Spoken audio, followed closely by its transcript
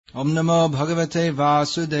Om Namo Bhagavate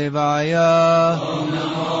Vasudevaya. Om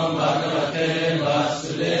Namo Bhagavate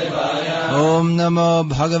Vasudevaya. Om Namo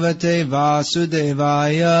Bhagavate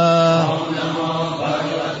Vasudevaya. Om Namo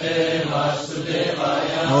Bhagavate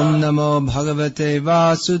Vasudevaya. Om Namo Bhagavate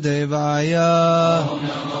Vasudevaya. Om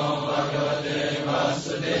Namo Bhagavate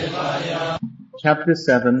Vasudevaya. Chapter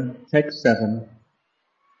 7, Text 7.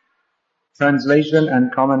 Translation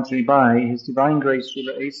and commentary by His Divine Grace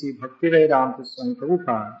Srila A.C. Bhaktivedanta Swami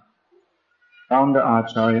Prabhupada, Founder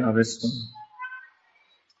Acharya of ISKCON.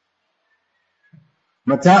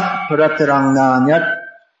 Mata parataranganyat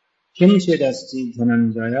kinchidasti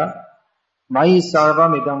dhananjaya mai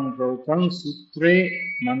sarvamidam protang sutre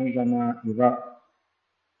manugana iva.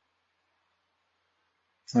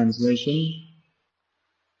 Translation.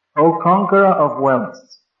 O conqueror of wealth,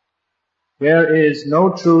 there is no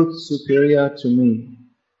truth superior to me.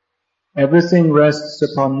 Everything rests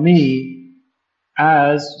upon me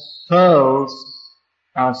as pearls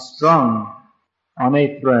are strung on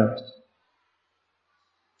a thread.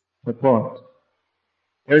 Purport.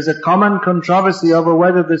 There is a common controversy over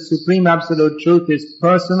whether the Supreme Absolute Truth is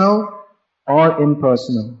personal or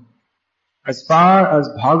impersonal. As far as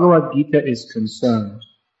Bhagavad Gita is concerned,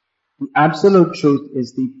 the Absolute Truth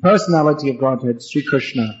is the personality of Godhead, Sri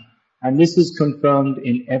Krishna, and this is confirmed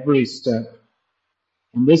in every step.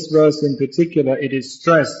 In this verse in particular, it is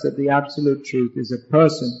stressed that the Absolute Truth is a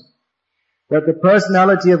person. That the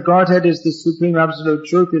personality of Godhead is the Supreme Absolute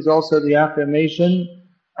Truth is also the affirmation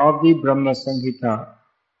of the Brahma Samhita.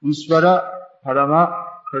 Ishvara Parama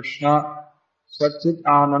Krishna Satchit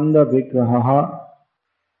Ananda Vigraha.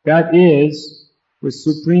 That is, the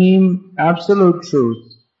Supreme Absolute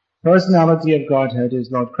Truth, personality of Godhead is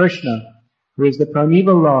Lord Krishna, who is the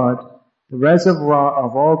primeval Lord, the reservoir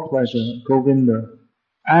of all pleasure, Govinda,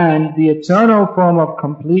 and the eternal form of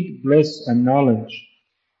complete bliss and knowledge.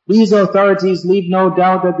 These authorities leave no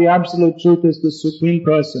doubt that the Absolute Truth is the Supreme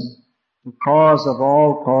Person, the cause of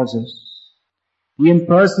all causes. The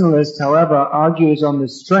impersonalist, however, argues on the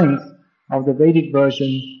strength of the Vedic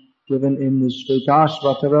version given in the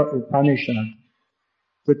Shvetashvatara Upanishad.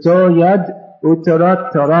 Tato yad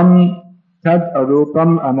uttarattaram tad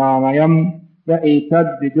arupam anamayam ya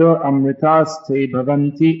etad vidur amritaste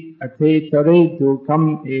bhavanti atetare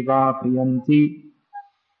dukam eva priyanti.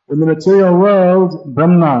 In the material world,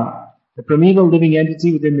 Brahma, the primeval living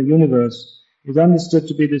entity within the universe, is understood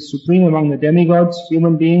to be the supreme among the demigods,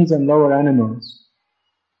 human beings and lower animals.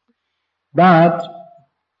 But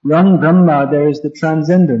beyond Brahma there is the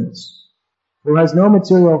Transcendence, who has no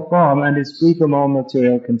material form and is free from all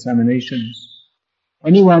material contaminations.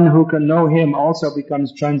 Anyone who can know him also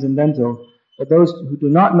becomes transcendental, but those who do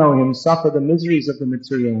not know him suffer the miseries of the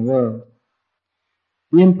material world.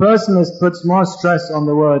 The impersonalist puts more stress on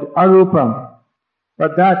the word arupam,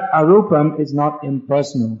 but that arupam is not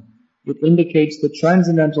impersonal. It indicates the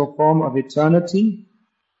transcendental form of eternity,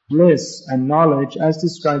 bliss and knowledge as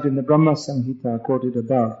described in the Brahma Samhita quoted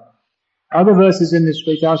above. Other verses in the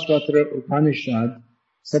Shvetashvatara Upanishad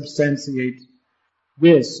substantiate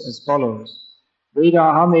this as follows.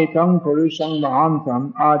 Vedaham etang purusham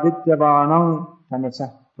mahantam adityavanam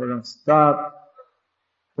tamasah parastat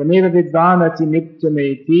tameva vidvanati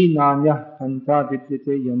niptameti nanyah hanta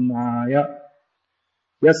vidyate yannaya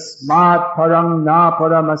yasmat parang na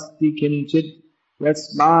paramasti kinchit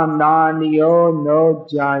yasman naniyo no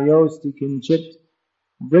jayosti kinchit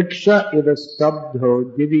vriksha iva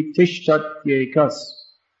stabdho divi tishthatyekas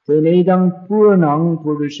tenedam purnam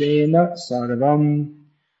purushena sarvam.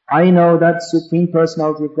 I know that Supreme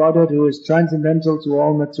Personality of Godhead who is transcendental to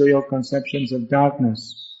all material conceptions of darkness.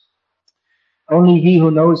 Only he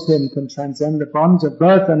who knows him can transcend the bonds of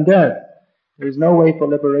birth and death. There is no way for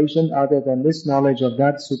liberation other than this knowledge of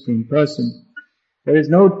that Supreme Person. There is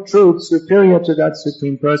no truth superior to that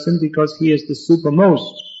Supreme Person because he is the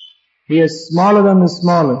supermost. He is smaller than the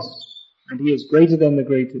smallest, and he is greater than the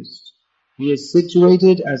greatest. He is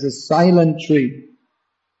situated as a silent tree,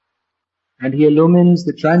 and he illumines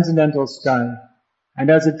the transcendental sky. And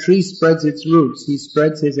as a tree spreads its roots, he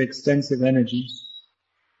spreads his extensive energies.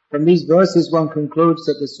 From these verses one concludes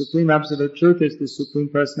that the Supreme Absolute Truth is the Supreme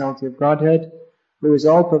Personality of Godhead, who is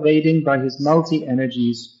all-pervading by his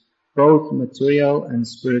multi-energies, both material and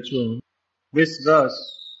spiritual. This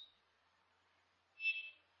verse,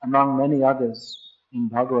 among many others in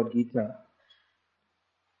Bhagavad Gita,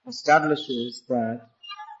 establishes that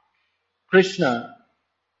Krishna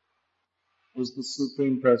is the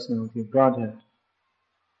Supreme Personality of Godhead.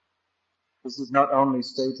 This is not only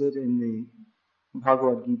stated in the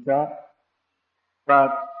Bhagavad Gita,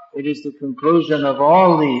 but it is the conclusion of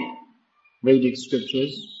all the Vedic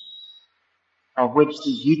scriptures. of which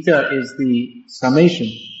the Gita is the summation.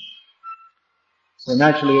 So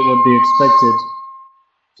naturally it would be expected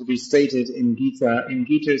to be stated in Gita. In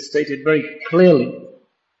Gita it's stated very clearly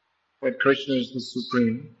that Krishna is the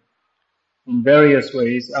Supreme. In various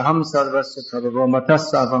ways, aham sarvasya prabhavo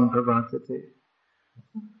matasavam pravartate.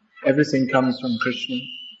 Everything comes from Krishna.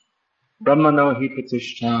 Brahmano hi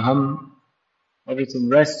pratishtaham. Everything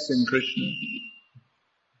rests in Krishna.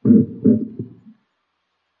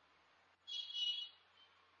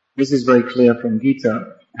 This is very clear from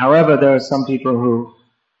Gita. However, there are some people who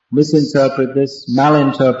misinterpret this,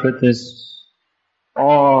 malinterpret this,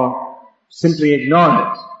 or simply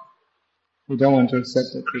ignore it. Who don't want to accept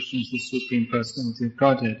that Krishna is the Supreme Personality of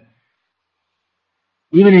Godhead.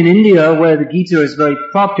 Even in India, where the Gita is very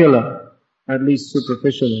popular, at least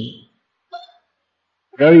superficially,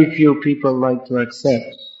 very few people like to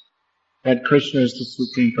accept that Krishna is the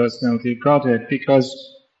Supreme Personality of Godhead, because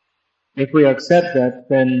if we accept that,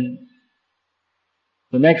 then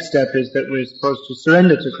the next step is that we're supposed to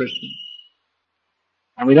surrender to Krishna.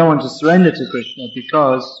 And we don't want to surrender to Krishna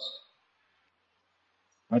because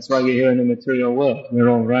that's why we're here in the material world. We're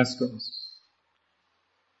all rascals.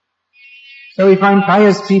 So we find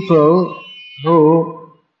pious people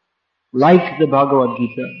who like the Bhagavad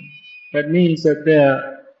Gita. That means that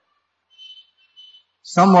they're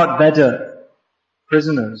somewhat better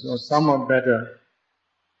prisoners or somewhat better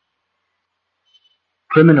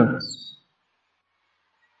criminals.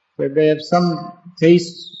 That they have some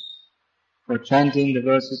taste for chanting the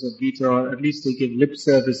verses of Gita, or at least they give lip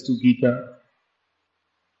service to Gita.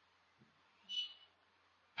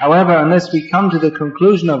 However, unless we come to the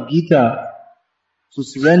conclusion of Gita to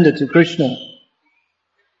surrender to Krishna,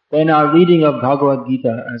 then our reading of Bhagavad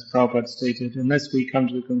Gita, as Prabhupada stated, unless we come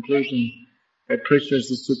to the conclusion that Krishna is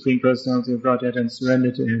the Supreme Personality of Godhead and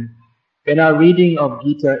surrender to Him, then our reading of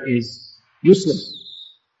Gita is useless.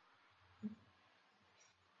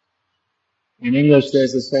 In English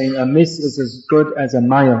there's a saying, a miss is as good as a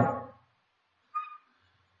mile.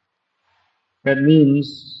 That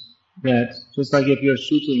means that just like if you're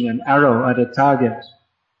shooting an arrow at a target,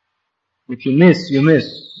 if you miss, you miss.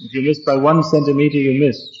 If you miss by 1 centimeter, you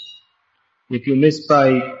miss. If you miss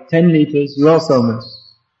by 10 meters, you also miss.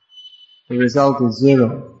 The result is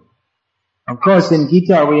 0. Of course, in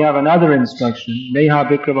Gita we have another instruction. Neha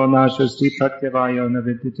vikramo nashasti pratyavayo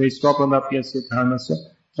navidyate swapamapyasya dharmasya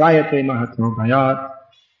trayate mahato bhayat.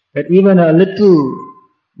 That even a little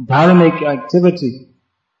dharmic activity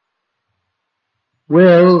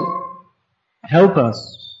will help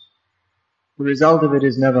us. The result of it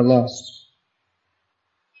is never lost.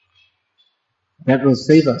 That will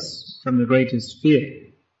save us from the greatest fear.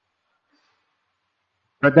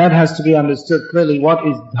 But that has to be understood clearly. What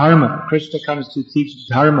is dharma? Krishna comes to teach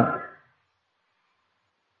dharma.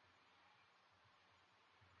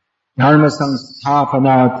 Dharma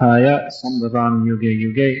samsthapanarthaya sambhavam yuge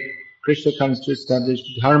yuge. Krishna comes to establish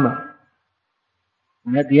dharma.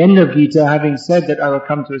 And at the end of Gita, having said that I will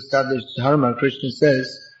come to establish dharma, Krishna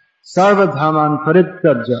says, Sarva dharman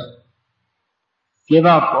parityajya. Give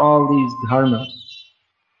up all these dharmas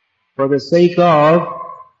for the sake of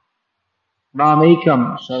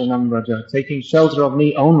mamekam sharanam vraja, taking shelter of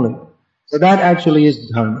me only. So that actually is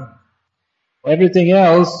dharma. Everything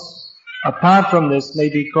else, apart from this, may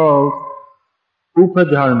be called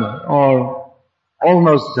upadharma, or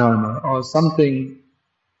almost dharma, or something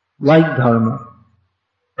like dharma.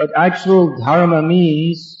 But actual dharma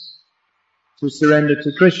means to surrender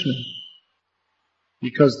to Krishna,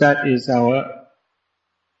 because that is our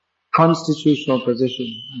constitutional position.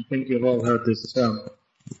 I think you've all heard this term.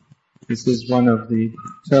 This is one of the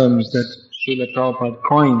terms that Srila Prabhupada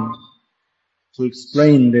coined to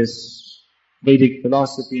explain this Vedic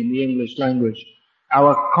philosophy in the English language.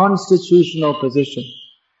 Our constitutional position.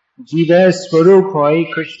 Jiva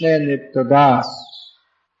Swarupoi Krishna Nityadas.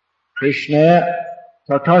 Krishna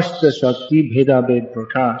Tatashta Shakti Bheda Bhed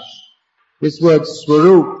Prakash. This word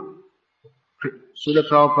Swarup, Srila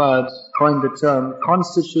Prabhupada coined the term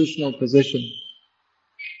constitutional position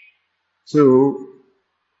to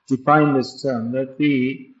define this term, that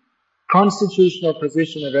the constitutional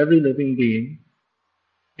position of every living being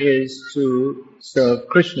is to serve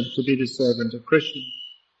Krishna, to be the servant of Krishna.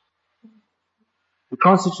 The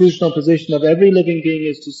constitutional position of every living being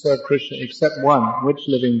is to serve Krishna, except one. Which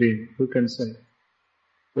living being? Who can say?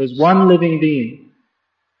 There's one living being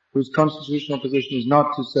whose constitutional position is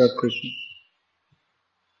not to serve Krishna.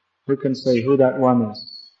 Who can say who that one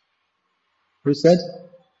is? Who said?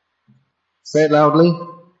 Say it loudly.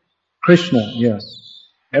 Krishna, yes.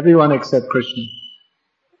 Everyone except Krishna.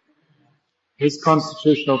 his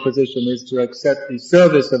constitutional position is to accept the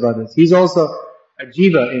service of others. He's also a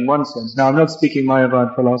jiva in one sense. Now I'm not speaking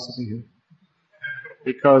Mayavad philosophy here,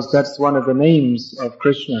 because that's one of the names of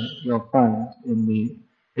Krishna you'll find in the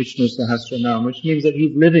Vishnu Sahasranam, which means that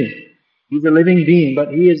he's living. He's a living being,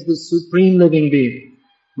 but he is the supreme living being.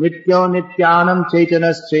 Nityo nityanam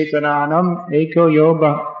chaitanas chaitananam eko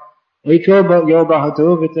yobahato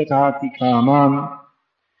vitatati kamam.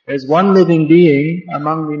 There's one living being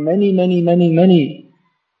among the many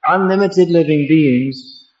unlimited living beings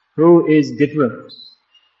who is different.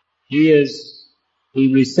 He is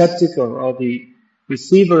the receptacle or the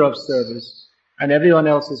receiver of service, and everyone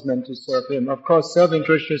else is meant to serve him. Of course, serving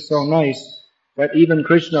Krishna is so nice, but even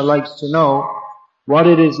Krishna likes to know what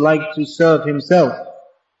it is like to serve himself.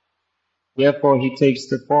 Therefore, he takes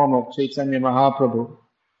the form of Chaitanya Mahaprabhu.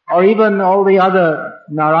 Or even all the other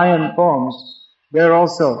Narayan forms, they're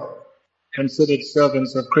also considered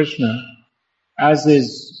servants of Krishna, as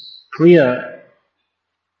is clear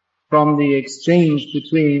from the exchange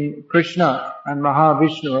between Krishna and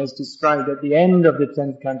Mahavishnu as described at the end of the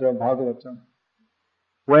 10th canto of Bhagavatam.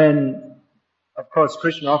 When, of course,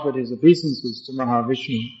 Krishna offered his obeisances to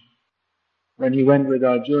Mahavishnu when he went with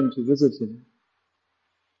Arjuna to visit him.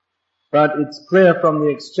 But it's clear from the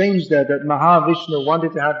exchange there that Mahavishnu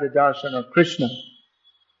wanted to have the darshan of Krishna.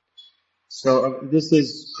 So this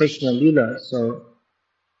is Krishna Lila, so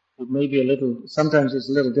it may be sometimes it's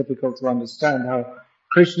a little difficult to understand how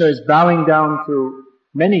Krishna is bowing down to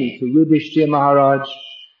many, to Yudhishthira Maharaj,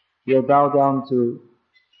 he'll bow down to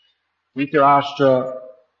Dhritarashtra,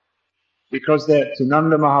 to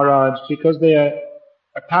Nanda Maharaj, because they are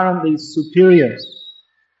apparently superiors.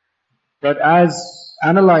 But as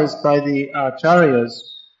analyzed by the acharyas,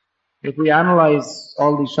 if we analyze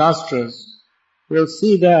all the shastras, we'll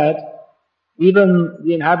see that even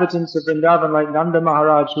the inhabitants of Vrindavan like Nanda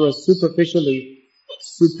Maharaj, who are superficially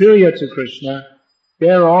superior to Krishna,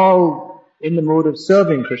 they're all in the mood of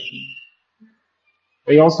serving Krishna.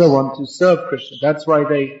 They also want to serve Krishna. That's why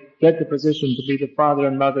they get the position to be the father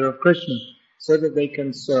and mother of Krishna, so that they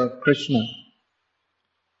can serve Krishna.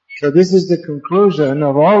 So this is the conclusion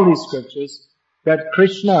of all these scriptures, that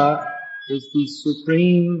Krishna is the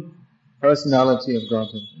supreme personality of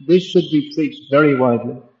Godhead. This should be preached very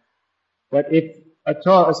widely. But if at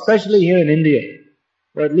all, especially here in India,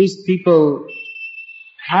 where at least people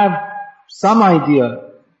have some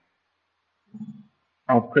idea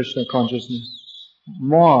of Krishna consciousness,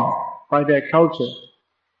 more by their culture,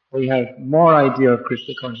 we have more idea of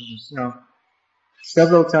Krishna consciousness. Now,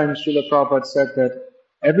 several times Srila Prabhupada said that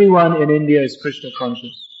everyone in India is Krishna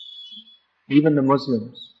conscious, even the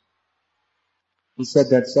Muslims. He said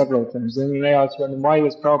that several times. Then you may ask, why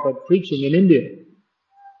was Prabhupada preaching in India?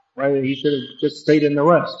 Why he should have just stayed in the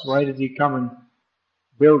West? Why did he come and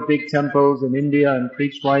build big temples in India and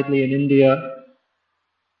preach widely in India?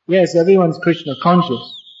 Yes, everyone's Krishna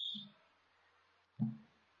conscious.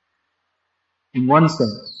 In one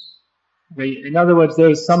sense. In other words, there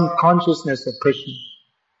is some consciousness of Krishna.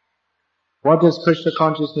 What does Krishna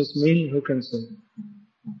consciousness mean? Who can say?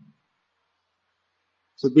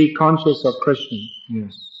 To be conscious of Krishna.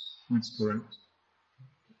 Yes, that's correct.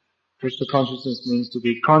 Krishna consciousness means to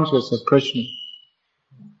be conscious of Krishna.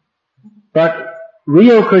 But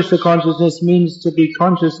real Krishna consciousness means to be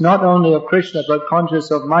conscious not only of Krishna, but conscious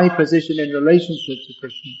of my position in relationship to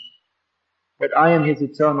Krishna. That I am his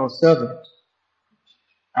eternal servant.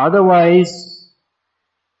 Otherwise,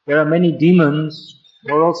 there are many demons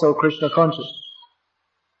who are also Krishna conscious.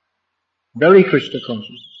 Very Krishna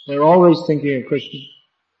conscious. They're always thinking of Krishna.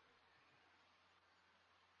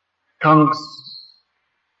 Kanks,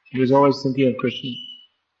 he was always thinking of Krishna.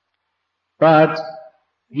 But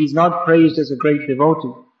he's not praised as a great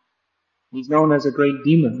devotee. He's known as a great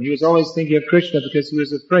demon. He was always thinking of Krishna because he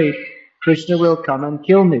was afraid Krishna will come and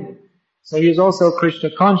kill me. So he was also Krishna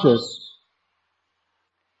conscious.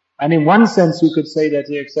 And in one sense you could say that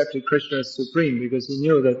he accepted Krishna as supreme because he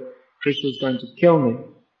knew that Krishna was going to kill me.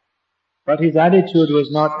 But his attitude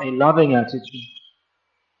was not a loving attitude.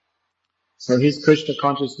 So his Krishna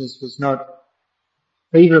consciousness was not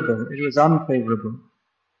favorable, it was unfavorable.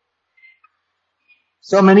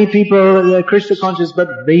 So many people are Krishna conscious,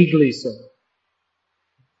 but vaguely so.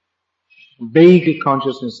 Vague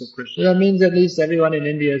consciousness of Krishna. That means at least everyone in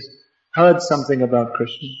India has heard something about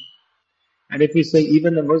Krishna. And if we say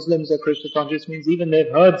even the Muslims are Krishna conscious, means even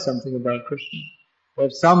they've heard something about Krishna. They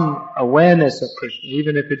have some awareness of Krishna,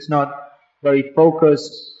 even if it's not very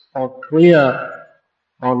focused or clear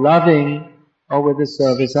or loving or with a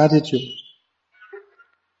service attitude.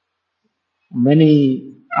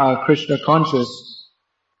 Many are Krishna conscious,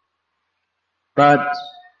 but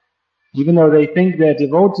Even though they think they're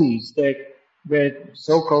devotees, their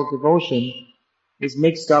so-called devotion is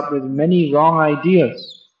mixed up with many wrong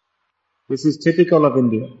ideas. This is typical of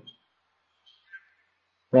India.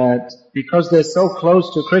 That because they're so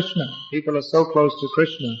close to Krishna, people are so close to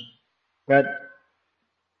Krishna, that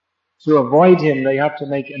to avoid him they have to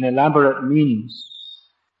make an elaborate means,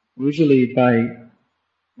 usually by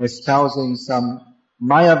espousing some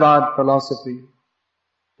Mayavad philosophy.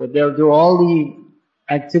 But they'll do all the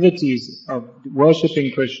activities of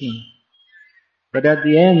worshipping Krishna. But at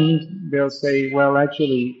the end, they'll say, well,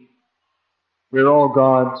 actually, we're all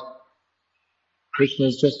God. Krishna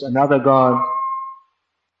is just another God.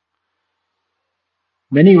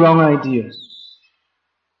 Many wrong ideas.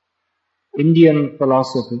 Indian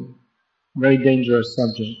philosophy, very dangerous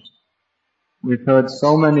subject. We've heard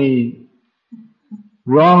so many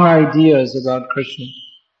wrong ideas about Krishna.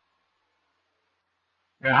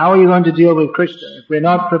 Now, how are you going to deal with Krishna? If we're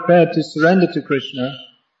not prepared to surrender to Krishna,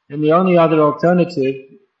 then the only other alternative,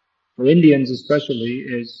 for Indians especially,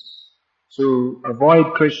 is to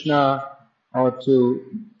avoid Krishna or to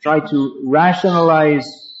try to rationalize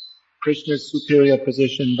Krishna's superior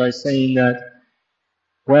position by saying that,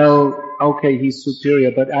 well, okay, he's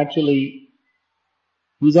superior, but actually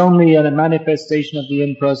he's only a manifestation of the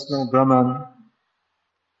impersonal Brahman.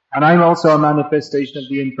 And I'm also a manifestation of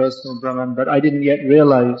the impersonal Brahman, but I didn't yet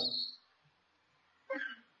realize.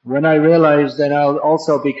 When I realize, then I'll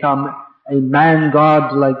also become a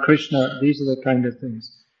man-god like Krishna. These are the kind of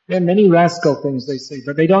things. There are many rascal things they say,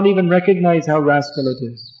 but they don't even recognize how rascal it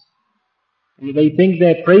is. They think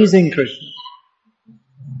they're praising Krishna.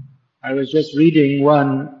 I was just reading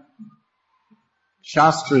one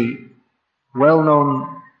Shastri,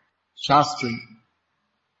 well-known Shastri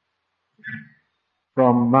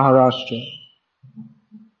from Maharashtra,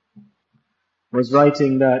 was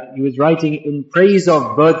writing that, he was writing in praise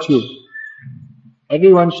of virtue.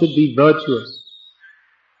 Everyone should be virtuous.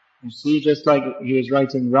 You see, just like he was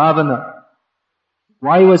writing Ravana.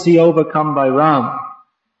 Why was he overcome by Ram?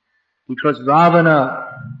 Because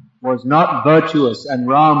Ravana was not virtuous and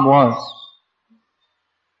Ram was.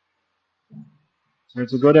 So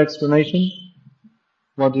it's a good explanation.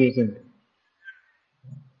 What do you think?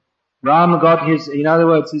 Ram got his, in other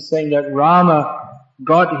words, he's saying that Rama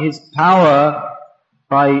got his power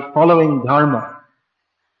by following dharma.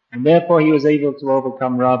 And therefore he was able to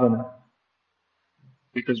overcome Ravana.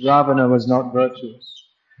 Because Ravana was not virtuous.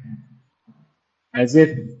 As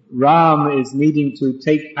if Ram is needing to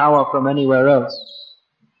take power from anywhere else.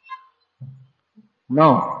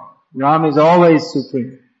 No. Ram is always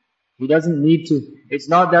supreme. He doesn't need to. It's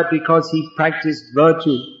not that because he practiced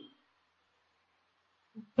virtue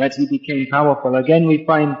that he became powerful. Again, we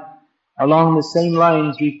find along the same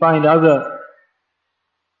lines, we find other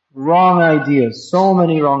wrong ideas, so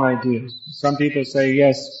many wrong ideas. Some people say,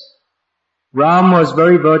 yes, Ram was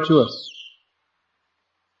very virtuous.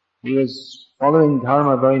 He was following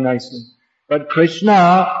dharma very nicely. But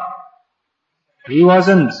Krishna, he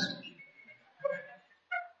wasn't.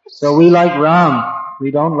 So we like Ram,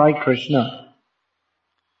 we don't like Krishna.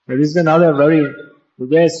 There is another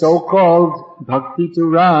their so-called bhakti to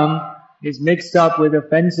Ram is mixed up with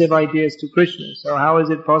offensive ideas to Krishna. So how is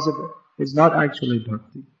it possible? It's not actually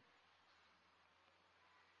bhakti.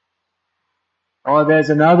 Or there's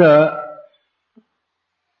another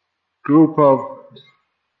group of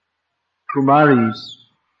Kumaris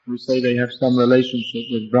who say they have some relationship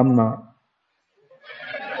with Brahma.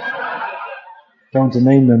 Don't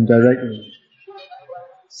name them directly.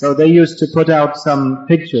 So they used to put out some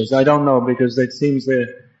pictures. I don't know, because it seems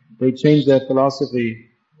they changed their philosophy,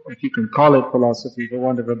 if you can call it philosophy for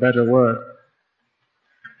want of a better word.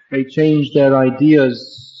 They changed their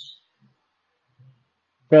ideas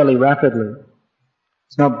fairly rapidly.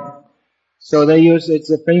 It's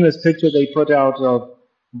a famous picture they put out of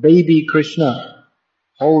baby Krishna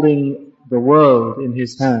holding the world in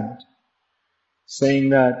his hand, saying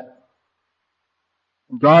that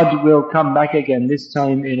God will come back again, this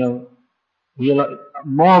time in a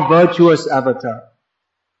more virtuous avatar.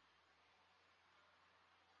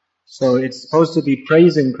 So it's supposed to be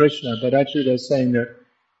praising Krishna, but actually they're saying that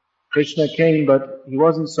Krishna came, but he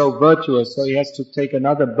wasn't so virtuous, so he has to take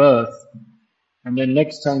another birth, and then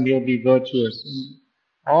next time he'll be virtuous.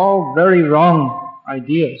 All very wrong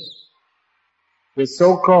ideas. The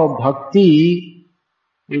so-called bhakti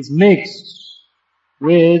is mixed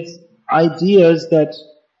with ideas that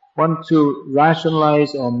want to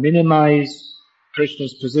rationalize or minimize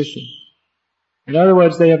Krishna's position. In other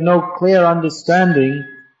words, they have no clear understanding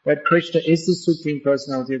that Krishna is the Supreme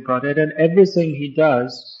Personality of Godhead and everything he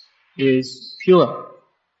does is pure.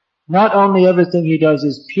 not only everything he does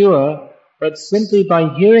is pure, but simply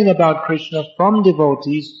by hearing about Krishna from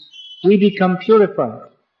devotees, we become purified.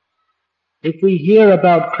 If we hear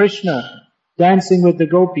about Krishna dancing with the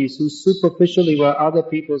gopis, who superficially were other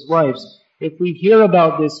people's wives, if we hear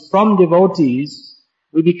about this from devotees,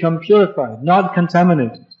 we become purified, not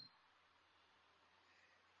contaminated.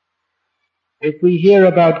 If we hear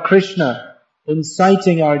about Krishna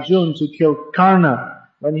inciting Arjuna to kill Krsna,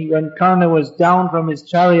 when Krsna was down from his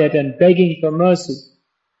chariot and begging for mercy,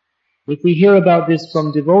 if we hear about this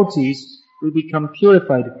from devotees, we become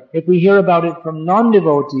purified. If we hear about it from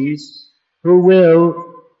non-devotees, who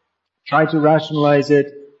will try to rationalize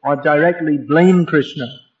it or directly blame Krishna,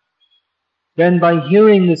 then by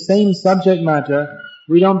hearing the same subject matter,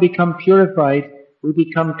 we don't become purified, we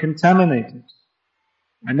become contaminated.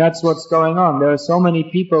 And that's what's going on. There are so many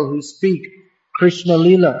people who speak Krishna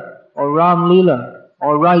Lila or Ram Lila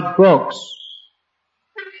or write books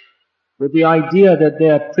with the idea that they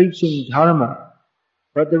are preaching dharma.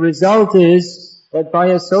 But the result is that by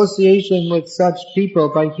association with such people,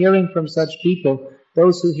 by hearing from such people,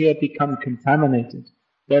 those who hear become contaminated.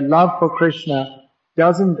 Their love for Krishna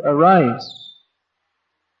doesn't arise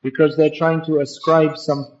because they're trying to ascribe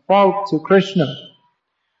some fault to Krishna.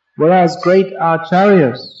 Whereas great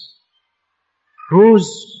acharyas,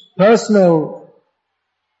 whose personal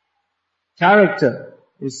character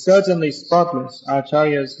is certainly spotless,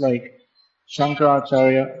 acharyas like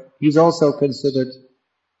Shankaracharya, he's also considered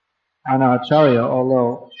an acharya,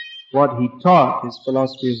 although what he taught, his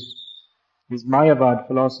philosophy, his Mayavad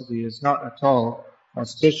philosophy is not at all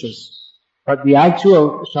auspicious. But the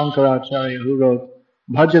actual Shankaracharya who wrote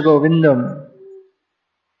Bhaja Govindam,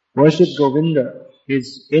 worship Govinda,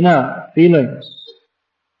 his inner feelings,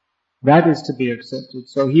 that is to be accepted.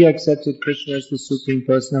 So he accepted Krishna as the Supreme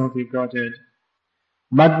Personality of Godhead.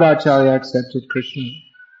 Madhvacharya accepted Krishna.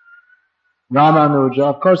 Ramanuja,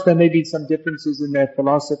 of course there may be some differences in their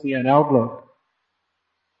philosophy and outlook.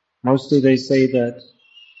 Mostly they say that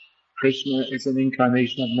Krishna is an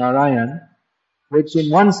incarnation of Narayan, which in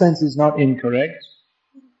one sense is not incorrect,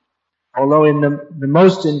 although in the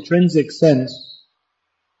most intrinsic sense,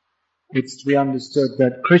 it's to be understood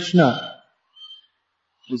that Krishna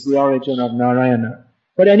is the origin of Narayana.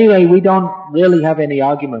 But anyway, we don't really have any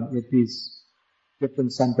argument with these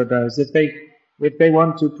different sampradayas. If they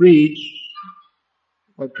want to preach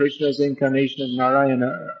that Krishna is the incarnation of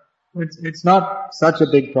Narayana, it's not such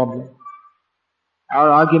a big problem. Our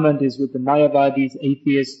argument is with the Mayavadis,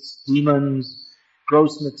 atheists, demons,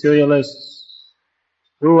 gross materialists,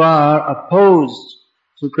 who are opposed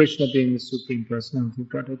to Krishna being the Supreme Personality of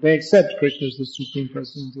Godhead. They accept Krishna as the Supreme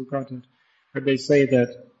Personality of Godhead, but they say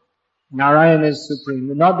that Narayana is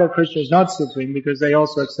supreme. Not that Krishna is not supreme, because they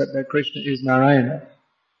also accept that Krishna is Narayana.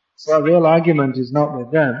 So our real argument is not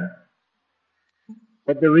with them,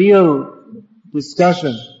 but the real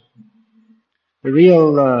discussion, the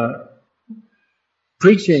real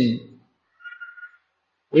preaching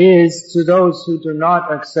is to those who do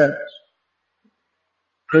not accept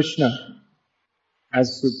Krishna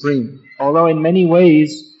as supreme. Although in many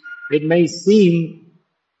ways it may seem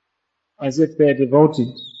as if they're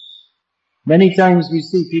devotees. Many times we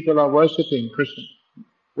see people are worshipping Krishna.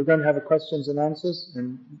 We're going to have a questions and answers,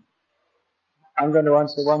 and I'm going to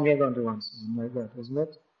answer one, you're going to answer one, like that, isn't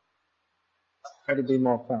it? That'll be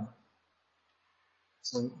more fun.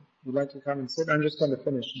 So, you'd like to come and sit? I'm just going to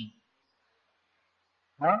finish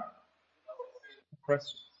now. Huh?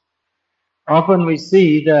 Questions? Often we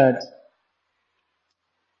see that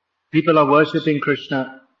people are worshipping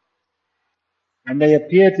Krishna and they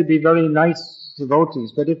appear to be very nice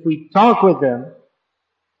devotees, but if we talk with them,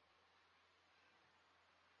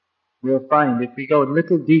 we'll find, if we go a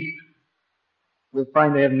little deep, we'll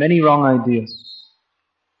find they have many wrong ideas.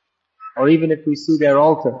 Or even if we see their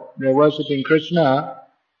altar, they're worshipping Krishna,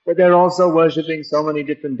 but they're also worshipping so many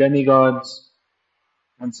different demigods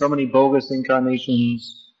and so many bogus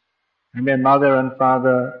incarnations and their mother and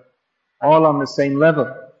father, all on the same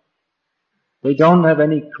level. They don't have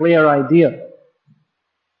any clear idea.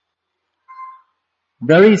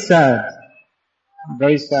 Very sad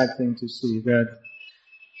thing to see that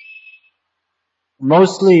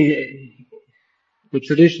mostly the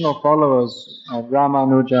traditional followers of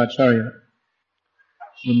Ramanuja Acharya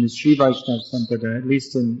in the Sri Vaishnava Sampradaya, at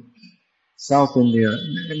least in South India,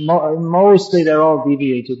 mostly they're all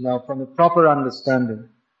deviated now from the proper understanding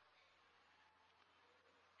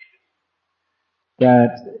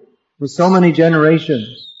that for so many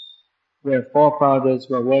generations their forefathers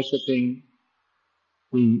were worshipping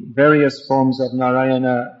the various forms of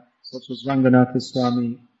Narayana, such as Ranganatha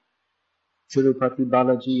Swami, Tirupati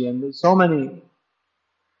Balaji, and so many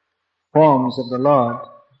forms of the Lord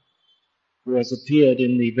who has appeared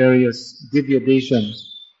in the various Divya Deshams.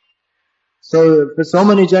 So for so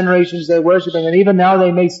many generations they're worshipping, and even now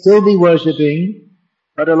they may still be worshipping,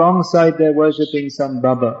 but alongside they're worshipping some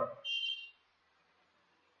Baba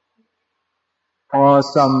or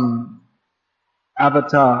some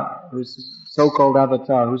avatar, so-called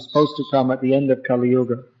avatar, who's supposed to come at the end of Kali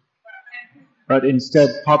Yuga, but instead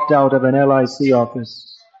popped out of an LIC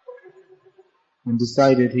office and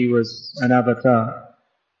decided he was an avatar.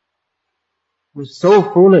 It was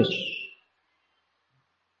so foolish,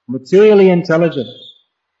 materially intelligent.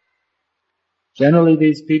 Generally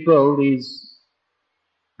these people, these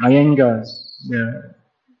Iyengas,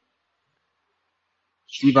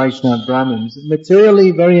 Sri Vaishnava Brahmins,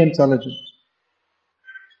 materially very intelligent,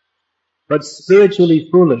 but spiritually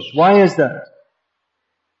foolish. Why is that?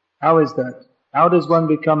 How is that? How does one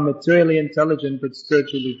become materially intelligent but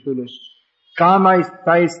spiritually foolish?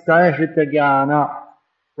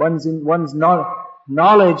 One's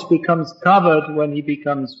knowledge becomes covered when he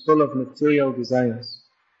becomes full of material desires.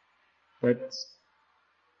 But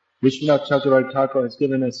Vishwanath Chakravarti Thakur has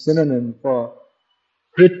given a synonym for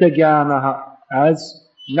Kritagyanaha as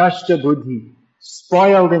Nashta Buddhi,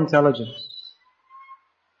 spoiled intelligence.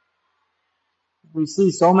 We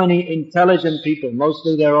see so many intelligent people,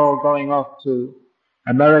 mostly they're all going off to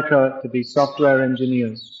America to be software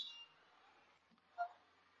engineers.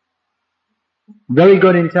 Very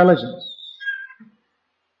good intelligence.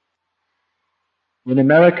 In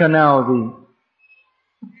America now,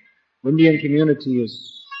 the Indian community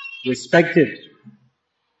is respected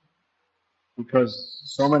because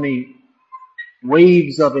so many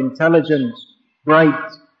waves of intelligent,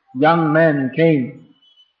 bright, young men came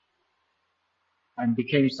and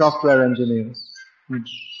became software engineers,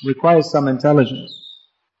 which requires some intelligence.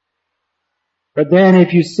 But then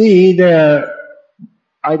if you see they're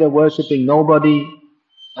either worshipping nobody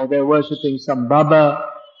or they're worshipping some Baba,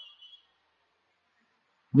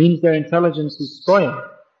 means their intelligence is spoiled.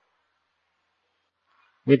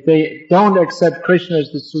 If they don't accept Krishna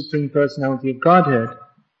as the Supreme Personality of Godhead,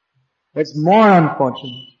 it's more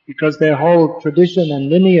unfortunate because their whole tradition and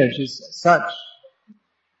lineage is such.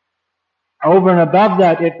 Over and above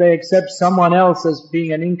that, if they accept someone else as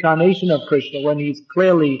being an incarnation of Krishna, when he's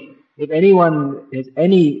clearly, if anyone has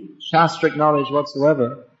any Shastric knowledge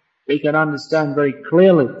whatsoever, they can understand very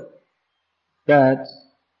clearly that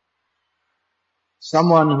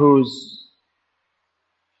someone who's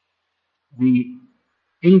the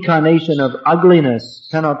incarnation of ugliness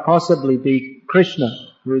cannot possibly be Krishna,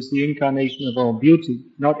 who is the incarnation of all beauty,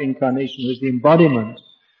 not incarnation, who is the embodiment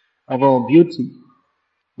of all beauty.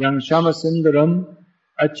 Yang Shama Sundaram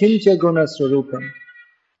Achintya Guna Swarupam.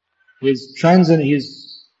 His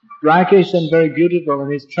brackish and very beautiful,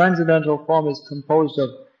 and his transcendental form is composed of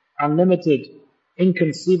unlimited,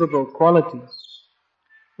 inconceivable qualities.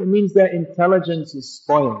 It means their intelligence is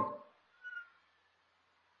spoiled.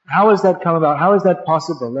 How has that come about? How is that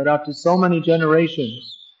possible that after so many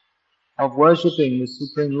generations of worshipping the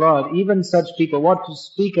Supreme Lord, even such people, what to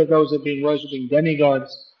speak of those who have been worshipping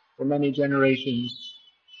demigods for many generations,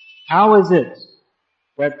 how is it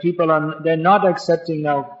that people they're not accepting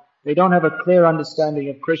now, they don't have a clear understanding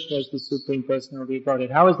of Krishna as the Supreme Personality of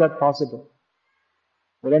Godhead? How is that possible?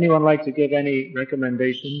 Would anyone like to give any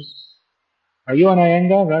recommendations? Are you an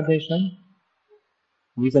Iyengar, Radheshan?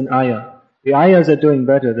 He's an Aya. The Ayas are doing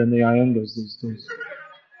better than the Iyengas these days.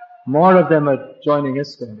 More of them are joining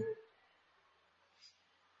ISKCON.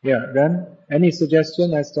 Yeah, then, any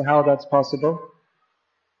suggestion as to how that's possible?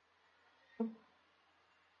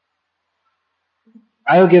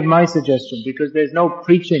 I'll give my suggestion, because there's no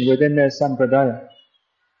preaching within their sampradaya.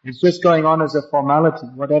 It's just going on as a formality,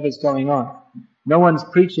 whatever's going on. No one's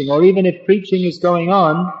preaching, or even if preaching is going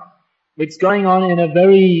on, it's going on in a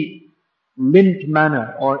very limp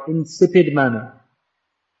manner or insipid manner.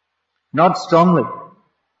 Not strongly.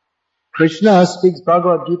 Krishna speaks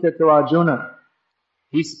Bhagavad Gita to Arjuna.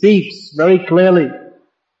 He speaks very clearly.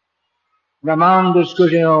 Namang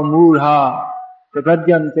dushkushino murha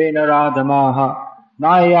prapadyante naradhamaha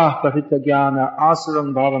nayah pahitagyana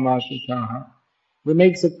asuram bhavamashitaha. He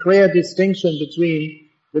makes a clear distinction between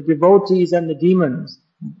the devotees and the demons.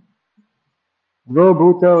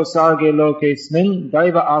 Robhuto sarge lokesmin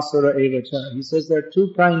daiva asura evacha. He says there are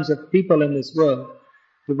two kinds of people in this world,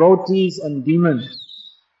 devotees and demons.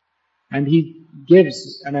 And he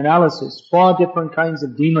gives an analysis, 4 different kinds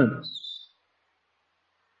of demons.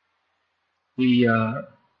 The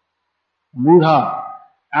Mudha,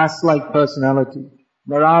 ass-like personality.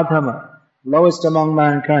 Naradhama, lowest among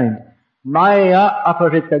mankind. Maya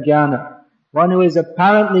aparita jnana, one who is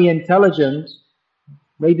apparently intelligent,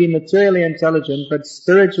 may be materially intelligent, but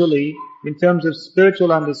spiritually, in terms of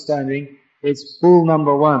spiritual understanding, is fool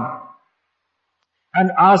number one.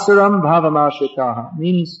 And asuram bhavamashitaha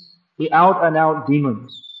means the out and out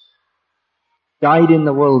demons, died in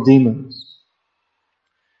the world demons.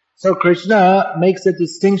 So Krishna makes a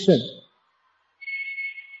distinction.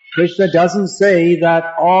 Krishna doesn't say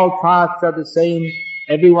that all paths are the same,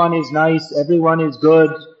 everyone is nice, everyone is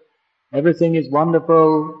good, everything is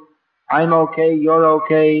wonderful, I'm okay, you're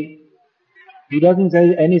okay. He doesn't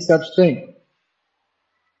say any such thing.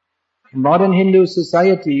 In modern Hindu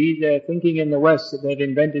society, they're thinking in the West that they've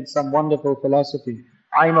invented some wonderful philosophy.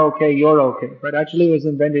 I'm okay, you're okay. But actually it was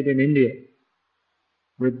invented in India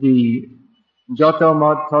with the Joto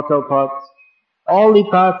Mat Toto Pat. All the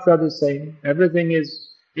paths are the same. Everything is,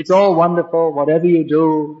 it's all wonderful. Whatever you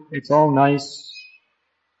do, it's all nice.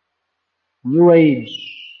 New Age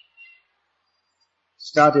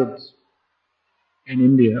started in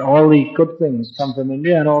India. All the good things come from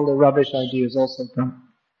India and all the rubbish ideas also come.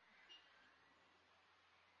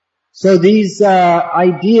 So these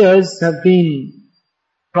ideas have been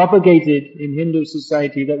propagated in Hindu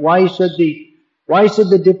society that why should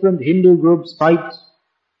the different Hindu groups fight?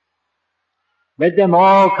 Let them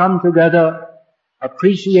all come together,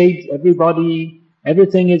 appreciate everybody,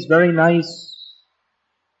 everything is very nice.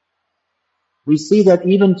 We see that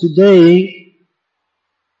even today,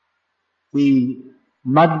 the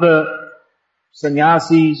Madhva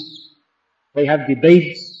sannyasis, they have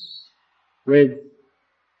debates with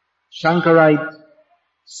Shankarite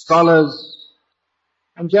scholars,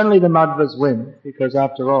 and generally the Madhvas win, because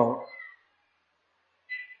after all,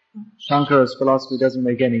 Shankara's philosophy doesn't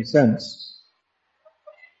make any sense.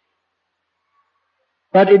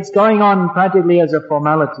 But it's going on practically as a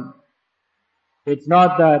formality. It's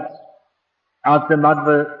not that after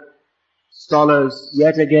Madhva scholars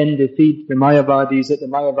yet again defeat the Mayavadis, that the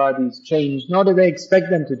Mayavadis change, nor do they expect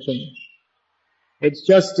them to change. It's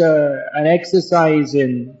just an exercise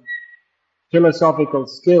in philosophical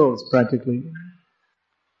skills practically.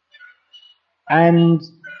 And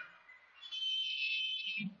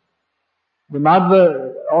the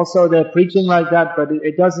Madhva, also they're preaching like that, but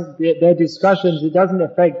it doesn't, their discussions, it doesn't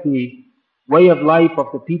affect the way of life of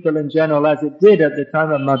the people in general as it did at the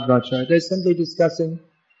time of Madhvacharya. They're simply discussing,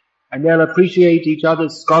 and they'll appreciate each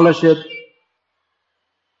other's scholarship.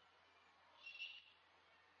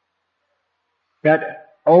 That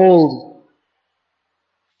old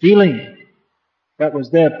feeling that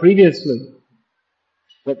was there previously,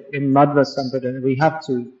 that in Madhva Sampradaya we have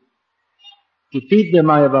to defeat the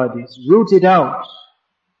Mayavadis, root it out,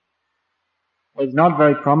 was not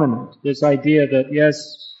very prominent. This idea that yes,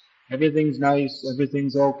 everything's nice,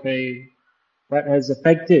 everything's okay, that has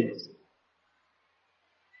affected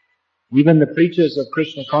even the preachers of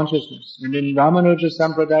Krishna consciousness. And in Ramanuja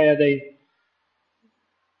Sampradaya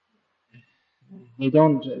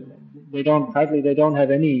they don't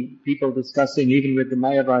have any people discussing even with the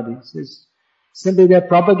Mayavadis. It's simply they're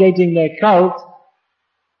propagating their cult,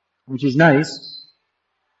 which is nice,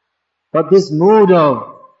 but this mood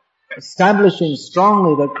of establishing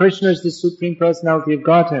strongly that Krishna is the Supreme Personality of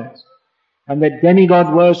Godhead, and that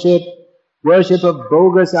demigod worship of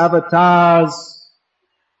bogus avatars,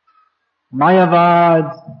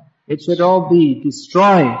 Mayavad, it should all be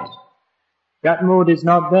destroyed. That mood is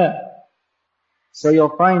not there. So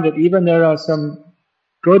you'll find that even there are some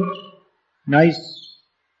good, nice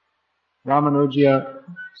Ramanuja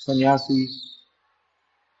sannyasis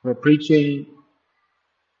who are preaching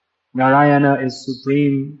Narayana is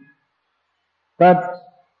supreme, but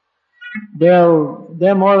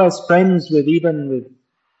they're more or less friends with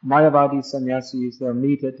Mayavadi sannyasis. They'll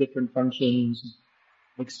meet at different functions,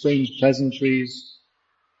 exchange pleasantries.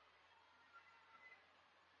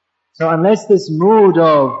 So unless this mood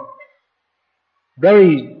of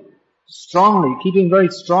keeping very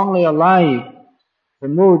strongly alive, the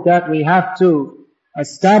mood that we have to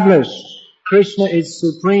establish Krishna is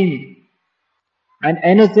supreme, and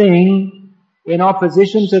anything in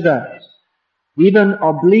opposition to that, even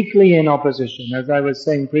obliquely in opposition, as I was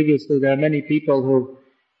saying previously, there are many people who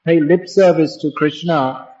pay lip service to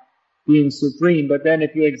Krishna being supreme, but then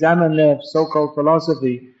if you examine their so-called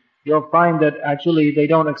philosophy, you'll find that actually they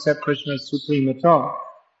don't accept Krishna as supreme at all.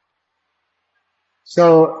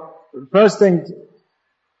 So, first thing,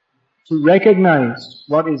 to recognize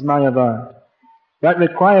what is Mayavad, that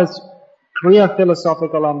requires clear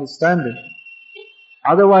philosophical understanding.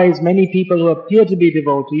 Otherwise, many people who appear to be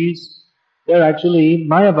devotees, they're actually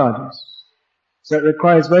Mayavadis. So it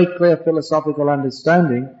requires very clear philosophical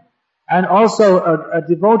understanding. And also, a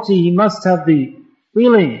devotee, he must have the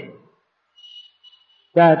feeling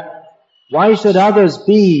that Why should others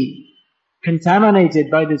be contaminated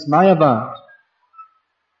by this Mayavad?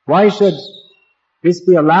 Why should this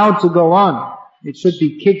be allowed to go on? It should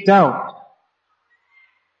be kicked out.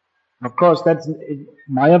 Of course,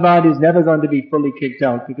 Mayavad is never going to be fully kicked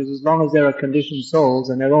out, because as long as there are conditioned souls,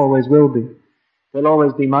 and there always will be, there'll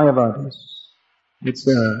always be Mayavadis. It's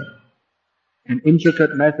an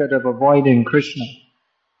intricate method of avoiding Krishna.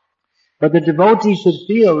 But the devotee should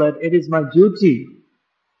feel that it is my duty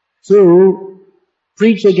to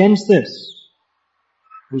preach against this.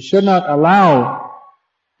 We should not allow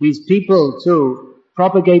these people to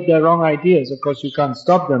propagate their wrong ideas. Of course, you can't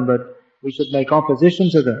stop them, but we should make opposition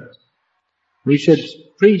to that. We should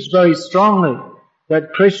preach very strongly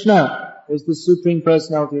that Krishna is the Supreme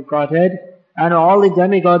Personality of Godhead, and all the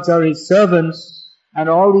demigods are His servants, and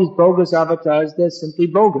all these bogus avatars, they're simply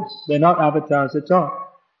bogus. They're not avatars at all.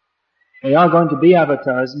 They are going to be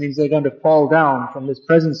avatars, means they're going to fall down from this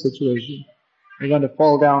present situation. They're going to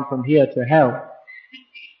fall down from here to hell.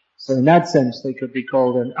 So in that sense, they could be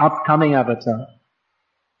called an upcoming avatar.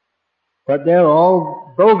 But they're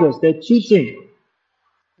all bogus, they're cheating.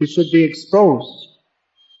 This should be exposed.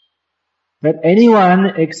 That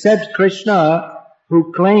anyone except Krishna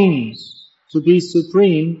who claims to be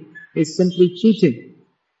supreme is simply cheating.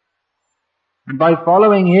 And by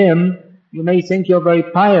following him, you may think you're very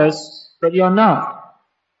pious, but you're not.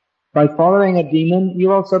 By following a demon,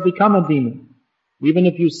 you also become a demon. Even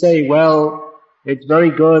if you say, well, it's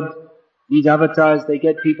very good, these avatars, they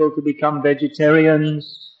get people to become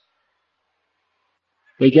vegetarians,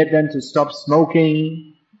 they get them to stop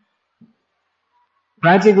smoking.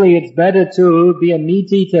 Practically, it's better to be a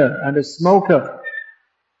meat eater and a smoker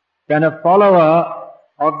than a follower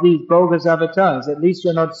of these bogus avatars. At least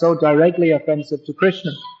you're not so directly offensive to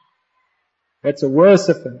Krishna. That's a worse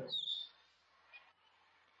offense.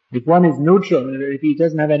 If one is neutral, if he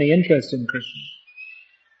doesn't have any interest in Krishna,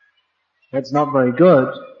 that's not very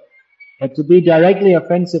good. But to be directly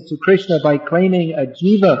offensive to Krishna by claiming a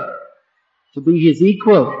jiva to be his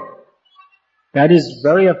equal, that is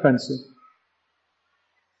very offensive.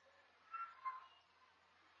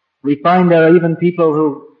 We find there are even people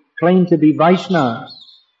who claim to be Vaishnavas,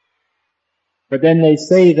 but then they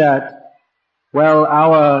say that,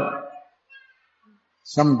 well,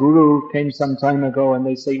 some guru came some time ago and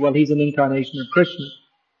they say, well, he's an incarnation of Krishna.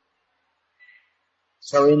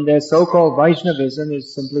 So in their so-called Vaishnavism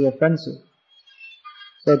is simply offensive.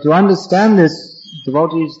 So to understand this,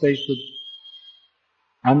 devotees, they should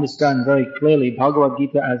understand very clearly Bhagavad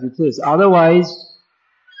Gita as it is. Otherwise,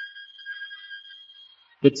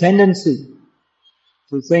 the tendency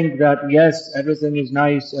to think that, yes, everything is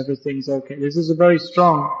nice, everything's okay, this is a very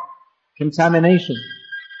strong contamination.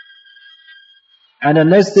 And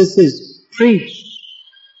unless this is preached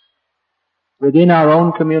within our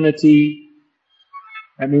own community,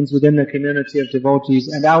 that means within the community of devotees,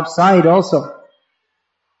 and outside also,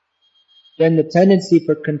 then the tendency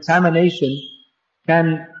for contamination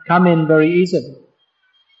can come in very easily.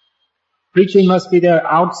 Preaching must be there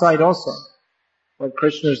outside also, where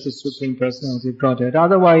Krishna is the Supreme Personality of Godhead.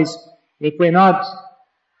 Otherwise, if we're not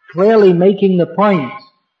clearly making the point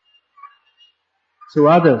to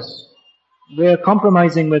others, we're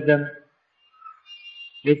compromising with them.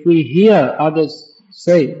 If we hear others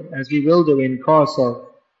say, as we will do in course of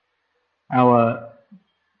our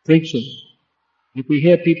preaching, if we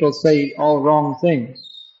hear people say all wrong things,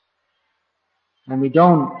 and we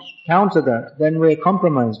don't counter that, then we're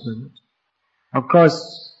compromised with it. Of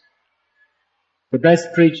course, the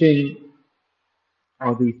best preaching,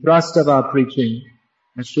 or the thrust of our preaching,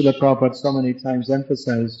 as Srila Prabhupada so many times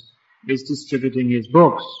emphasized, is distributing his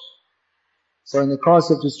books. So in the course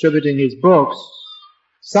of distributing his books,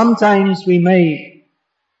 sometimes we may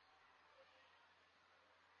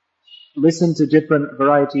listen to different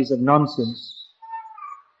varieties of nonsense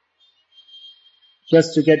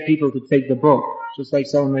just to get people to take the book. Just like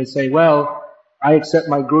someone may say, well, I accept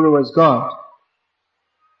my guru as God.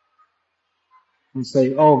 And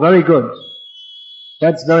say, oh, very good.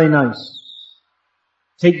 That's very nice.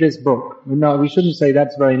 Take this book. No, we shouldn't say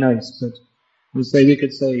that's very nice, but we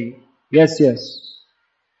could say, yes,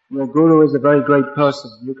 your guru is a very great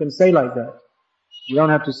person. You can say like that. You don't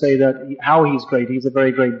have to say that how he's great. He's a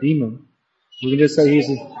very great demon. You can just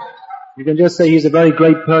say he's a very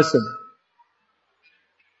great person,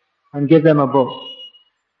 and give them a book.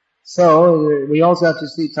 So we also have to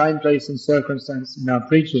see time, place, and circumstance in our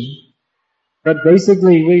preaching. But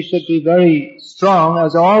basically, we should be very strong,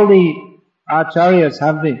 as all the acharyas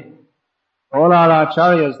have been. All our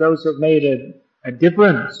acharyas, those who have made a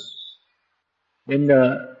difference in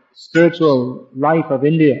the spiritual life of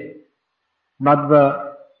India,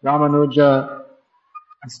 Madhva, Ramanuja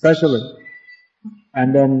especially.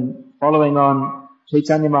 And then following on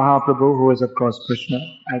Chaitanya Mahaprabhu, who is of course Krishna,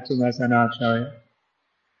 acting as an Acharya.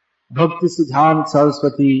 Bhakti Siddhanta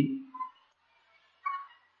Saraswati,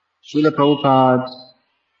 Srila Prabhupada,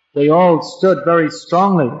 they all stood very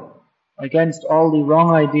strongly against all the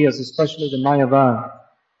wrong ideas, especially the Mayavad.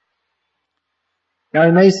 Now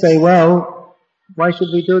you may say, well, why should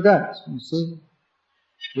we do that? You see,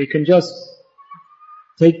 we can just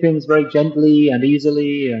take things very gently and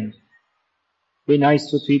easily and be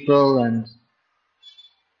nice to people and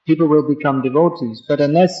people will become devotees. But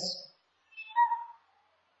unless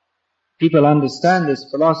people understand this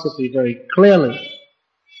philosophy very clearly,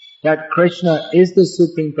 that Krishna is the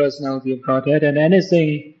Supreme Personality of Godhead, and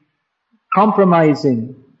anything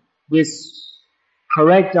compromising this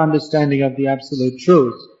correct understanding of the Absolute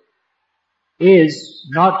Truth is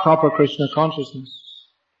not proper Krishna consciousness.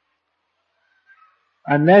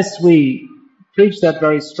 Unless we preach that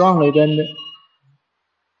very strongly, then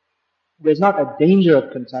there's not a danger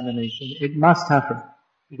of contamination. It must happen,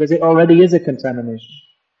 because it already is a contamination.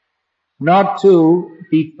 Not to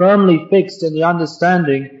be firmly fixed in the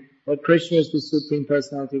understanding that Krishna is the Supreme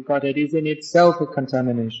Personality of Godhead is in itself a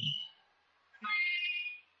contamination.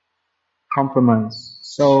 Compromise.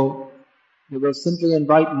 So, we will simply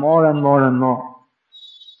invite more and more and more.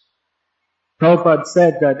 Prabhupada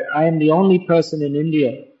said that I am the only person in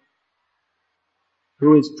India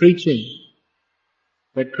who is preaching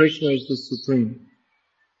that Krishna is the Supreme.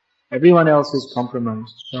 Everyone else is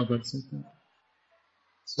compromised. Prabhupada said that.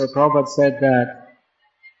 So Prabhupada said that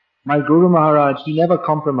my Guru Maharaj, he never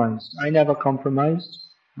compromised. I never compromised.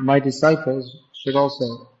 My disciples should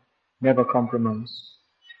also never compromise.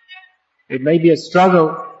 It may be a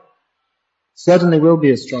struggle, certainly will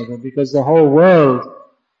be a struggle, because the whole world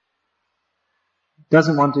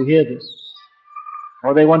doesn't want to hear this.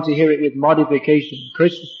 Or they want to hear it with modification.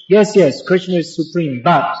 Krishna, yes, Krishna is supreme,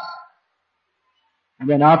 but, and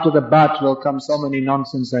then after the but will come so many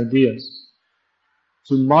nonsense ideas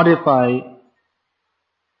to modify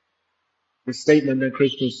the statement that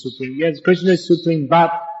Krishna is supreme. Yes, Krishna is supreme, but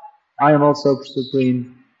I am also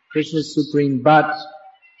supreme. Krishna is supreme, but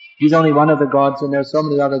He's only one of the gods and there are so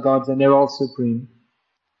many other gods and they're all supreme.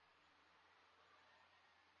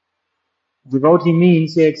 Devotee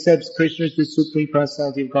means he accepts Krishna as the Supreme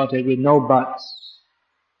Personality of Godhead with no buts.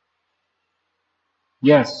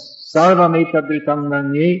 Yes, sarvametabritam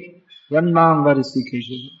manye yanmam varisi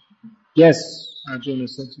keshav. Yes, Arjuna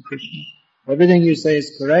said to Krishna, everything you say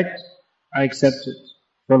is correct, I accept it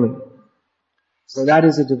fully. So that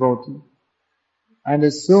is a devotee. And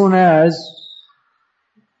as soon as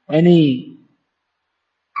any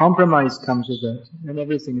compromise comes with that, then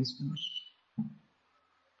everything is finished.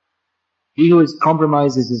 He who is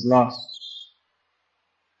compromises is lost.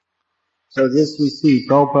 So this we see,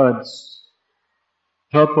 Prabhupada's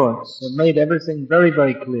purports have made everything very,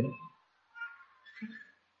 very clear.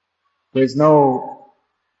 There's no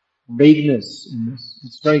vagueness in this.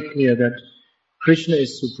 It's very clear that Krishna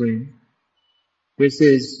is supreme. This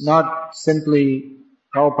is not simply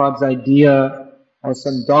Prabhupada's idea or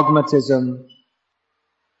some dogmatism,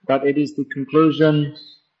 but it is the conclusion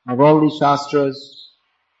of all the Shastras,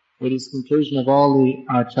 it is the conclusion of all the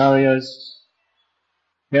Acharyas,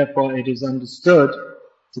 therefore it is understood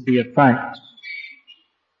to be a fact.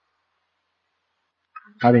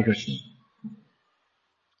 Hare Krishna.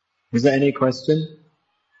 Is there any question?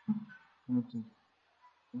 Want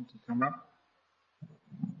to come up?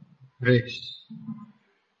 Great.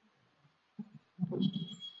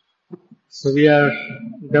 So we are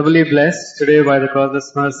doubly blessed today by the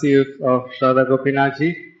causeless mercy of Radha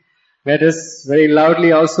Gopinathji. Let us very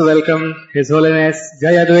loudly also welcome His Holiness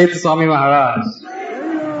Jayadvaita Swami Maharaj.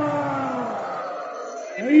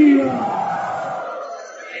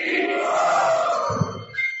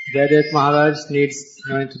 Jayadvaita Maharaj needs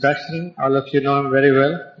no introduction. All of you know him very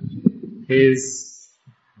well. He is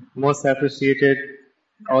most appreciated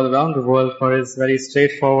all around the world for his very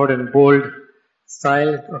straightforward and bold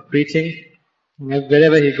style of preaching.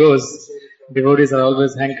 Wherever he goes, devotees are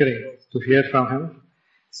always hankering to hear from him.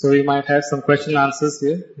 So we might have some question and answers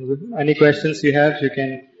here. Any questions you have, you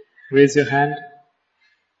can raise your hand.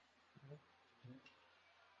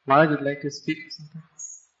 Maharaj, would you like to speak something?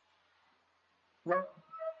 No?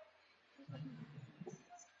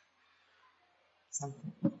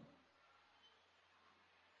 Something.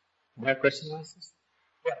 You have question and answers?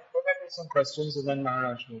 Yeah, go back with some questions and then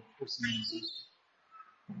Maharaj will put some answers.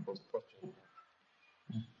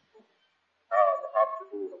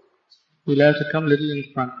 You'll have to come a little in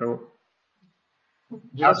front row.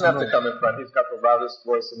 He doesn't have to come in front. He's got the loudest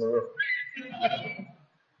voice in the room.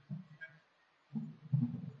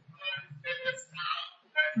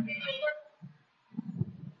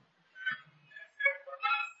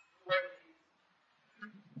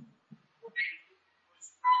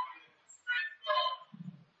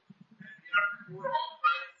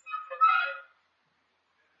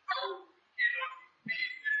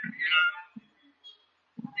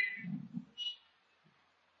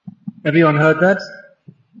 Everyone heard that?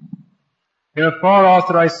 There are 4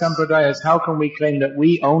 authorized sampradayas. How can we claim that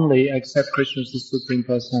we only accept Krishna as the Supreme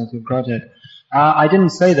Personality of Godhead? I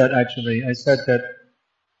didn't say that actually. I said that,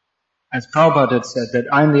 as Prabhupada had said, that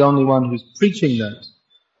I'm the only one who's preaching that.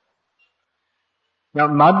 Now,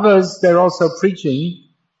 Madhvas, they're also preaching,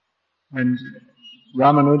 and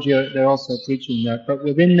Ramanuja, they're also preaching that, but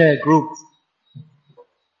within their group,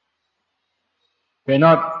 they're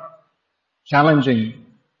not challenging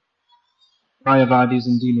Mayavadis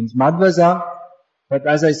and demons. Madhvas are, but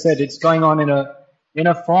as I said, it's going on in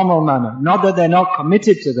a formal manner. Not that they're not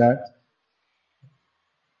committed to that,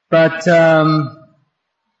 but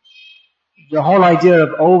the whole idea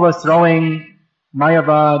of overthrowing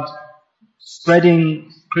Mayavad,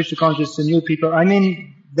 spreading Krishna consciousness to new people, I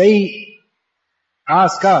mean, they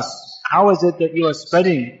ask us, how is it that you are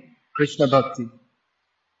spreading Krishna Bhakti?